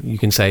 you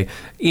can say,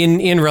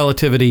 in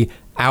relativity,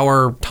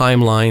 our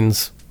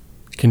timelines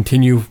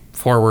continue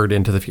forward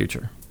into the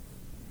future.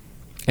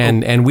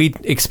 And we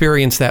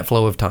experience that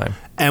flow of time.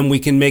 And we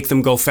can make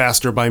them go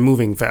faster by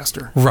moving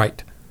faster.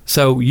 Right.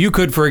 So you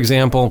could, for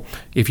example,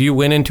 if you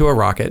went into a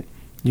rocket,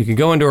 you could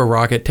go into a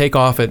rocket, take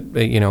off at,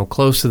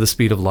 close to the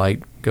speed of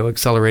light, go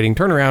accelerating,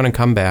 turn around and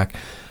come back.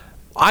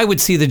 I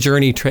would see the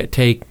journey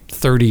take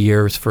 30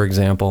 years, for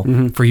example.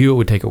 Mm-hmm. For you, it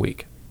would take a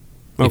week.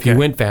 Okay. If you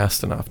went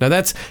fast enough. Now,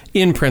 that's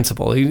in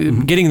principle.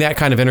 Mm-hmm. Getting that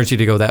kind of energy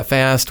to go that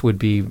fast would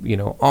be,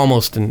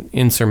 almost an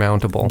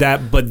insurmountable.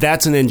 But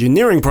that's an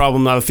engineering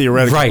problem, not a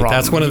theoretical problem. Right.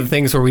 That's one of the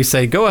things where we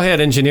say, go ahead,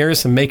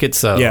 engineers, and make it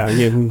so.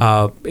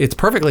 Yeah. It's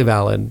perfectly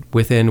valid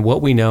within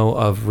what we know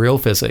of real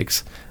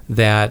physics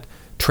that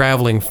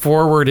traveling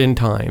forward in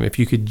time, if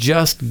you could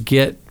just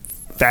get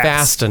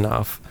fast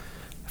enough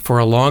for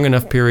a long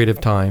enough period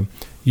of time,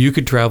 you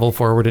could travel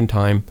forward in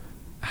time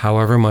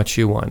however much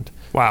you want.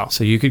 Wow.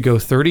 So you could go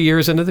 30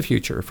 years into the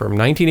future, from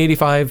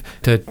 1985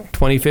 to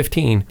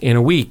 2015 in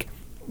a week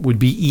would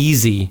be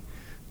easy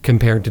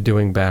compared to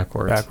doing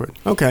backwards.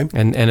 Okay.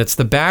 And it's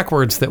the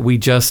backwards that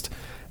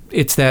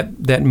it's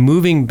that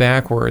moving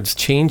backwards,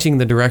 changing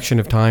the direction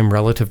of time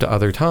relative to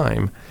other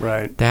time.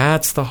 Right.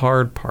 That's the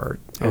hard part.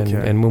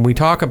 Okay. And when we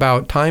talk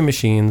about time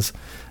machines,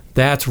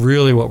 that's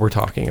really what we're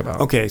talking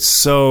about. Okay,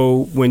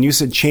 so when you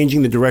said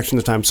changing the direction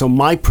of time, so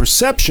my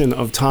perception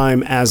of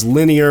time as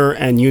linear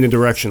and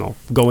unidirectional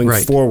going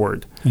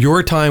forward.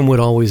 Your time would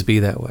always be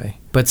that way.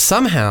 But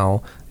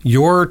somehow,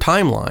 your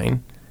timeline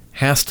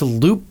has to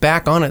loop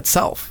back on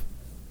itself.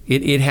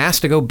 It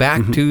has to go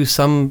back to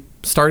some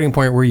starting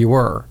point where you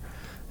were.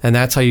 And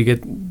that's how you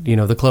get,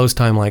 the closed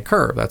time-like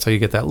curve. That's how you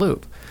get that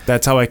loop.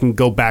 That's how I can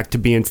go back to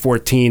being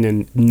 14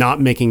 and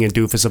not making a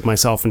doofus of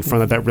myself in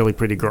front of that really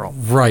pretty girl.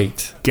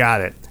 Right.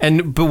 Got it.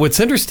 But what's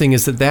interesting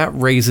is that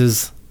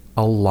raises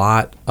a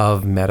lot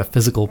of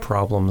metaphysical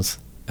problems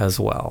as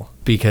well.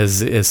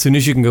 Because as soon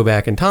as you can go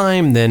back in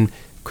time, then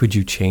could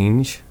you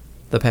change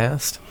the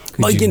past?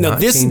 Could you not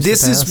this change the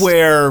is past?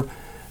 where,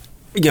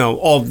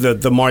 all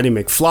the Marty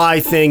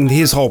McFly thing,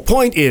 his whole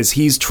point is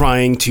he's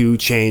trying to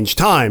change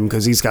time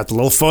because he's got the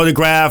little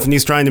photograph and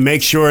he's trying to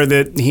make sure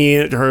that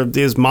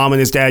his mom and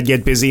his dad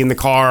get busy in the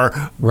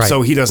car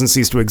so he doesn't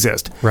cease to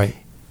exist. Right.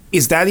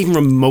 Is that even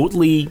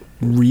remotely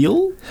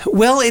real?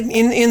 Well,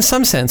 in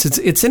some sense,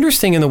 it's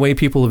interesting in the way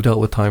people have dealt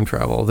with time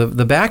travel.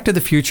 The Back to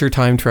the Future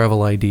time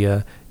travel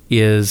idea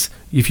is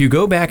if you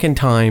go back in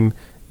time,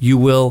 you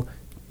will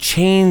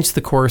change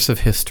the course of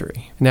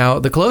history. Now,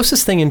 the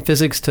closest thing in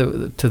physics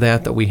to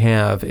that we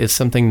have is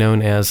something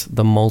known as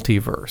the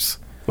multiverse.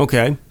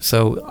 Okay.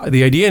 So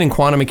the idea in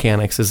quantum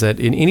mechanics is that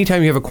any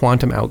time you have a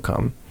quantum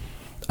outcome,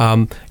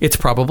 it's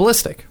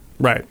probabilistic.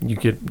 Right.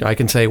 I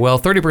can say, well,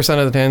 30%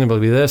 of the time it will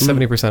be this,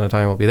 70% of the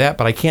time it will be that,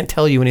 but I can't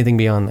tell you anything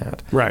beyond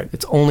that. Right.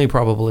 It's only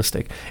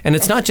probabilistic. And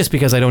it's not just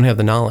because I don't have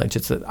the knowledge,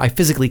 it's that I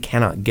physically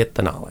cannot get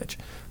the knowledge.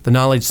 The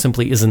knowledge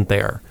simply isn't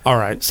there. All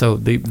right. So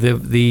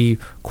the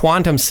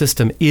quantum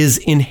system is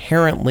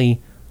inherently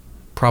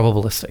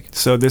probabilistic.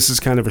 So this is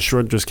kind of a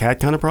Schrodinger's cat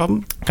kind of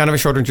problem? Kind of a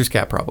Schrodinger's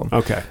cat problem.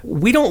 Okay.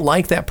 We don't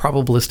like that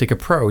probabilistic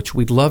approach.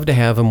 We'd love to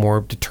have a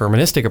more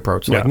deterministic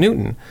approach like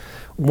Newton.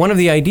 One of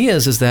the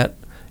ideas is that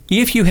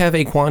if you have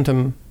a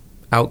quantum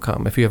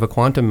outcome, if you have a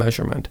quantum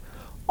measurement,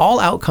 all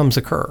outcomes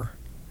occur,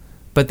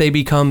 but they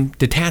become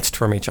detached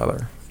from each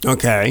other.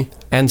 Okay.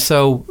 And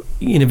so,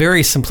 in a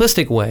very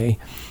simplistic way,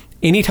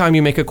 anytime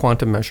you make a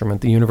quantum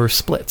measurement, the universe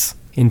splits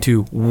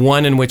into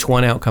one in which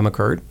one outcome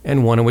occurred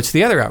and one in which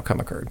the other outcome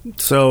occurred.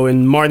 So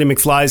in Marty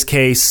McFly's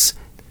case,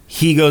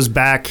 he goes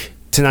back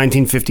to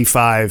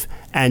 1955,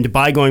 and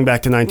by going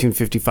back to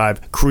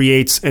 1955,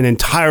 creates an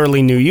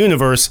entirely new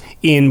universe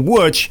in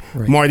which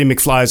Marty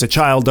McFly as a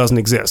child doesn't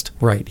exist.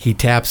 Right. He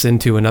taps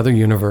into another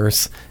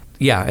universe.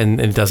 Yeah,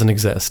 and it doesn't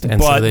exist. And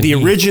but so the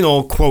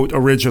original, quote,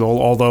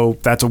 original, although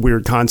that's a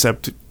weird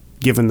concept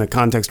given the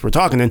context we're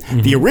talking in,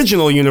 the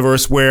original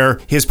universe where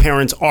his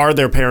parents are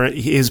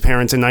his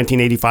parents in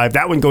 1985,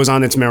 that one goes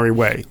on its merry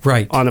way.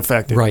 Right.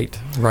 Unaffected.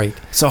 Right.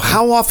 So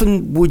how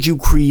often would you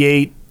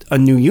create a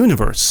new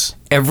universe?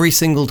 Every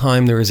single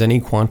time there is any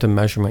quantum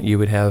measurement, you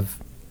would have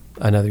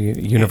another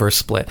universe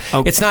split.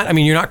 Okay. It's not,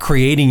 you're not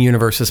creating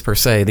universes per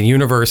se. The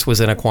universe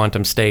was in a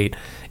quantum state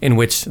in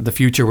which the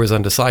future was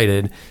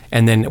undecided,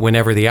 and then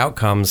whenever the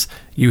outcomes,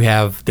 you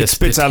have this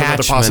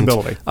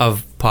detachment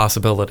of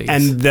possibilities.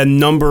 And the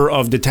number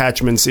of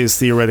detachments is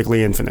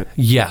theoretically infinite.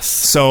 Yes.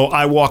 So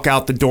I walk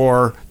out the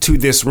door to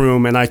this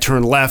room and I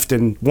turn left,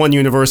 in one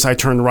universe I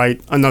turn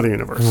right, another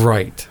universe.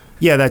 Right.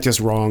 Yeah, that's just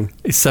wrong.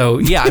 So,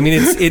 yeah,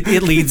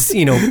 it leads,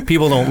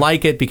 people don't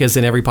like it because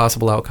then every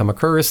possible outcome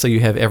occurs. So you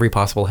have every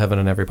possible heaven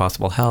and every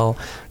possible hell.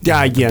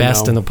 Yeah, the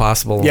best and the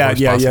possible worst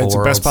possible it's worlds.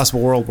 the best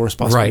possible world, worst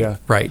possible,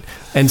 Right.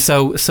 And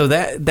so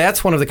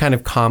that's one of the kind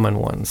of common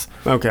ones.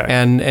 Okay.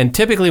 And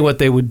typically what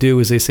they would do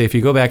is they say if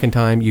you go back in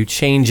time, you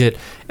change it,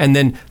 and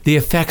then the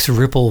effects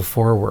ripple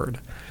forward.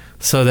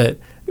 So that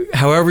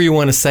however you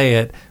want to say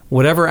it,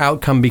 whatever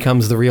outcome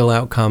becomes the real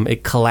outcome,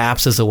 it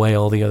collapses away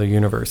all the other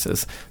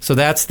universes. So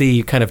that's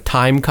the kind of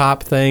time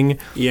cop thing.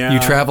 Yeah. You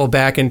travel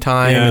back in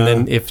time, and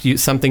then if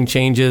something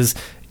changes,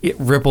 it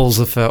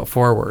ripples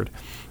forward.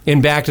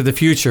 In Back to the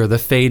Future, the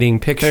fading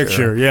picture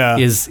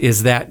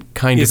is that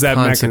kind of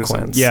consequence.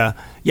 Mechanism. Yeah.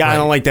 Right. I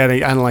don't like that. I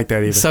don't like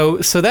that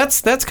either. So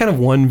that's kind of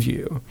one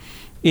view.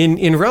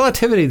 In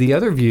relativity, the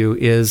other view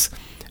is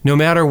no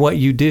matter what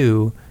you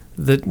do,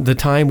 the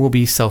time will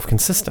be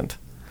self-consistent.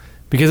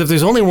 Because if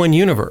there's only one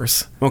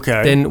universe,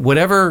 then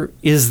whatever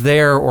is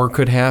there or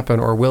could happen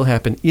or will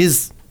happen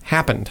is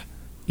happened.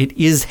 It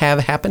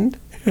have happened.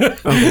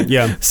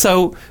 Yeah.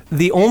 So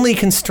the only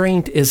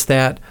constraint is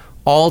that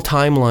all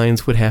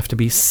timelines would have to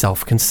be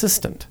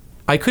self-consistent.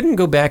 I couldn't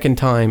go back in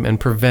time and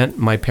prevent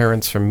my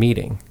parents from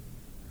meeting,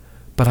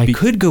 but I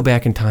could go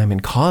back in time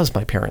and cause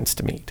my parents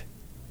to meet.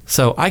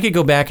 So I could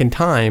go back in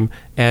time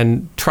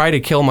and try to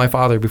kill my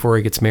father before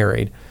he gets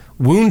married,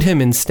 wound him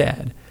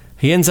instead.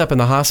 He ends up in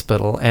the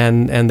hospital,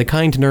 and the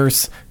kind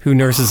nurse who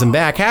nurses him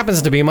back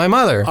happens to be my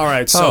mother. All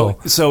right, so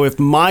if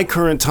my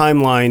current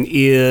timeline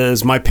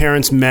is my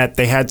parents met,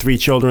 they had 3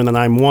 children, and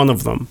I'm one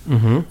of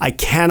them, I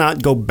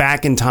cannot go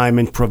back in time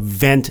and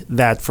prevent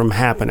that from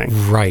happening.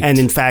 Right. And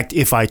in fact,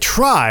 if I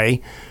try,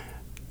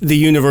 the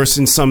universe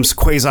in some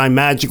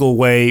quasi-magical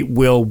way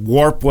will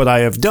warp what I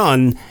have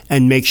done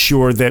and make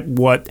sure that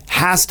what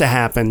has to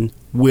happen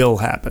will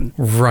happen.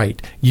 Right.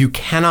 You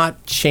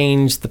cannot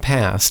change the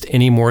past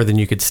any more than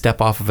you could step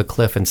off of a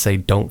cliff and say,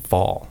 don't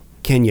fall.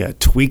 Can you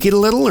tweak it a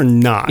little or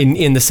not?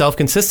 In the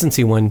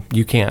self-consistency one,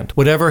 you can't.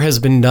 Whatever has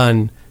been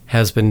done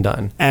has been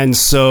done. And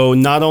so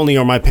not only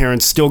are my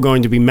parents still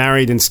going to be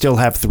married and still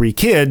have 3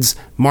 kids,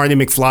 Marty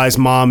McFly's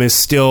mom is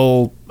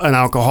still an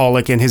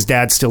alcoholic and his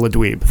dad's still a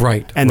dweeb.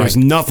 Right. And there's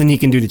nothing he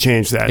can do to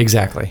change that.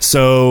 Exactly.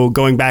 So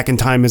going back in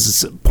time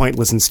is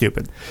pointless and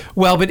stupid.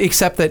 Well, but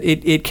except that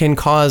it can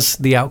cause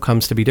the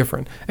outcomes to be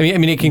different. I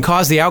mean, it can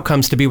cause the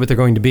outcomes to be what they're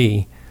going to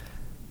be,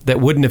 that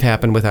wouldn't have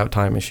happened without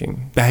Time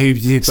Machine.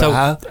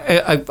 So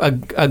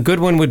a good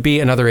one would be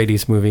another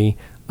 80s movie,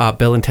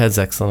 Bill and Ted's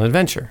Excellent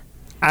Adventure.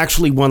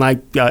 Actually, one I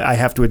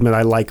have to admit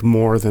I like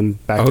more than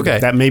Back to the...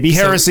 That may be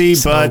heresy,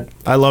 but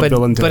I love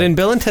Bill and Ted. But in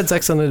Bill and Ted's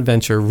Excellent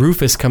Adventure,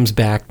 Rufus comes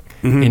back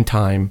in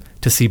time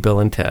to see Bill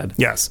and Ted.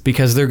 Yes.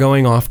 Because they're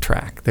going off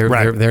track.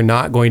 They're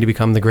not going to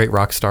become the great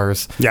rock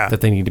stars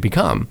that they need to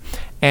become.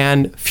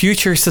 And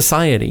future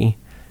society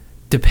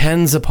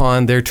depends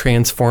upon their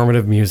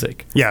transformative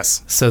music.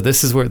 Yes. So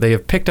this is where they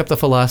have picked up the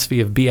philosophy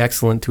of be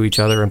excellent to each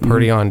other and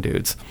party on,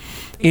 dudes.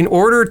 In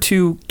order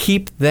to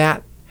keep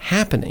that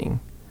happening,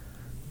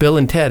 Bill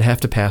and Ted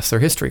have to pass their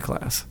history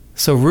class.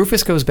 So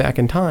Rufus goes back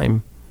in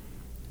time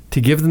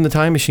to give them the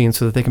time machine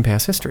so that they can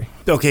pass history.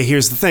 Okay,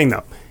 here's the thing,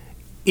 though.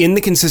 In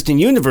the Consistent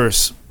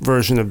Universe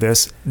version of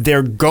this,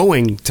 they're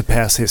going to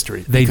pass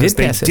history. They did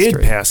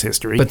pass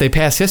history. But they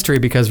passed history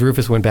because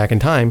Rufus went back in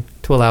time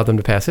to allow them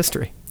to pass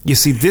history. You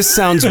see, this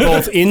sounds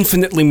both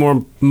infinitely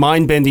more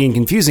mind-bending and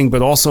confusing,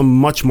 but also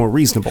much more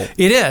reasonable.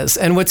 It is.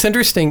 And what's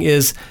interesting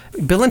is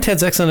Bill and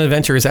Ted's Excellent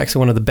Adventure is actually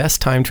one of the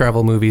best time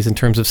travel movies in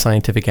terms of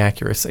scientific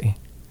accuracy.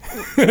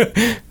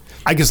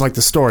 I just like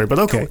the story, but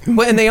okay.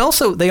 Well, and they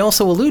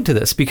also allude to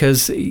this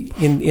because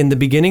in the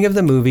beginning of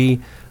the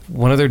movie,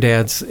 one of their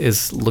dads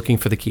is looking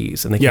for the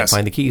keys, and they can't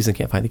find the keys and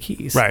can't find the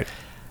keys. Right.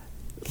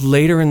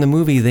 Later in the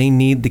movie, they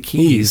need the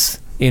keys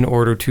in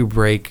order to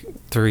break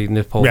through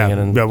Napoleon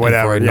and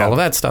Freud and all of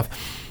that stuff.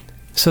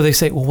 So they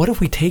say, well, what if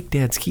we take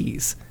Dad's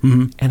keys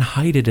and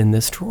hide it in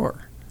this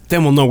drawer?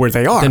 Then we'll know where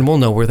they are.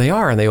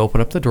 And they open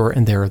up the drawer,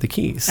 and there are the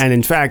keys. And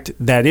in fact,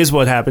 that is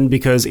what happened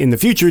because in the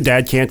future,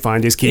 Dad can't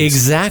find his keys.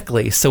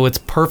 Exactly. So it's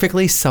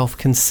perfectly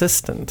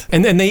self-consistent.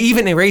 And then they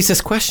even raise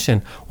this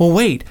question, well,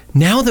 wait,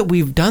 now that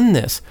we've done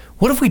this,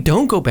 what if we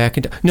don't go back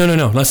into... No,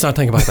 let's not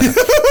think about that.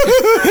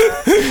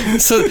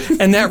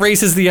 And that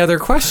raises the other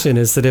question,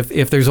 is that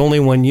if there's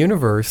only one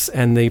universe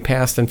and the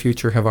past and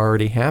future have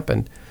already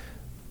happened,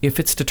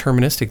 if it's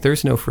deterministic,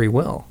 there's no free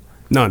will.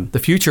 None. The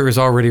future is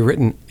already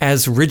written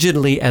as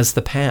rigidly as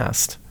the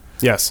past.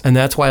 Yes. And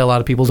that's why a lot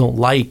of people don't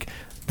like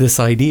this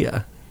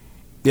idea.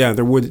 Yeah,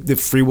 the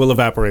free will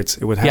evaporates.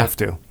 It would have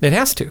to. It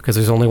has to, because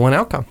there's only one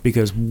outcome.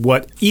 Because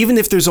even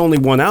if there's only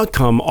one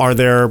outcome, are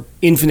there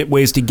infinite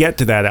ways to get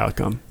to that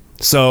outcome?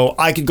 So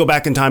I could go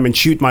back in time and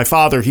shoot my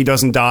father. He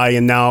doesn't die,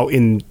 and now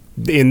in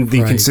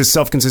the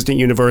self-consistent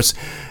universe,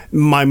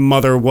 my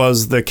mother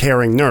was the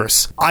caring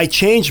nurse. I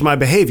changed my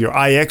behavior.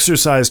 I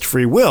exercised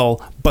free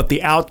will, but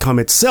the outcome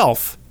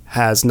itself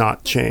has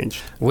not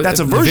changed. That's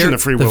a version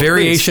of free will. The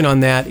variation on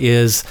that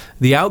is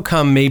the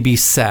outcome may be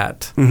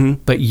set,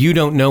 but you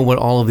don't know what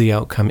all of the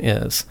outcome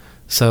is.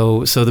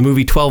 So the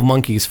movie 12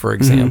 Monkeys, for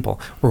example,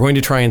 we're going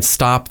to try and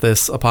stop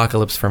this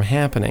apocalypse from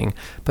happening,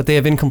 but they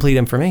have incomplete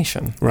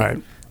information.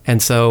 Right.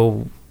 And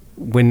so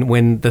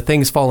when the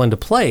things fall into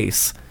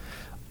place,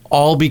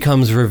 all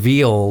becomes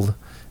revealed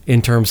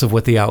in terms of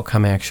what the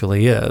outcome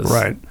actually is.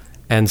 Right.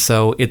 And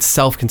so it's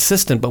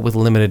self-consistent, but with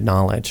limited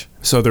knowledge.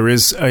 So there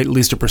is at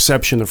least a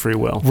perception of free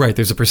will. Right.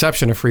 There's a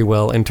perception of free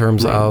will in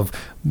terms of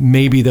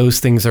maybe those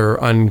things are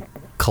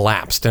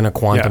collapsed in a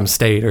quantum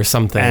state or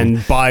something.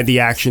 And by the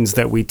actions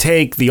that we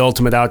take, the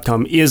ultimate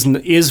outcome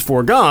is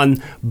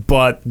foregone,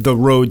 but the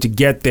road to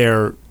get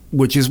there,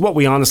 which is what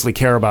we honestly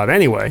care about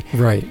anyway,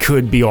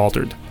 could be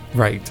altered.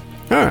 Right.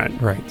 All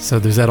right. Right. So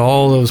there's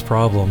all those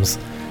problems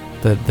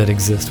that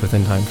exist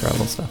within time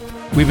travel stuff.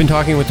 We've been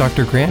talking with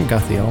Dr. Grant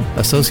Gutheil,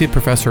 Associate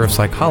Professor of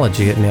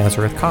Psychology at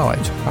Nazareth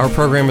College. Our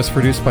program is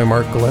produced by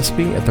Mark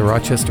Gillespie at the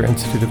Rochester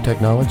Institute of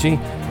Technology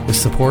with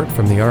support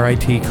from the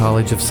RIT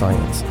College of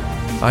Science.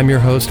 I'm your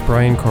host,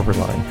 Brian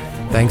Corberline.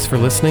 Thanks for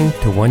listening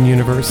to One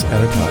Universe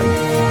at a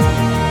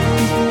Time.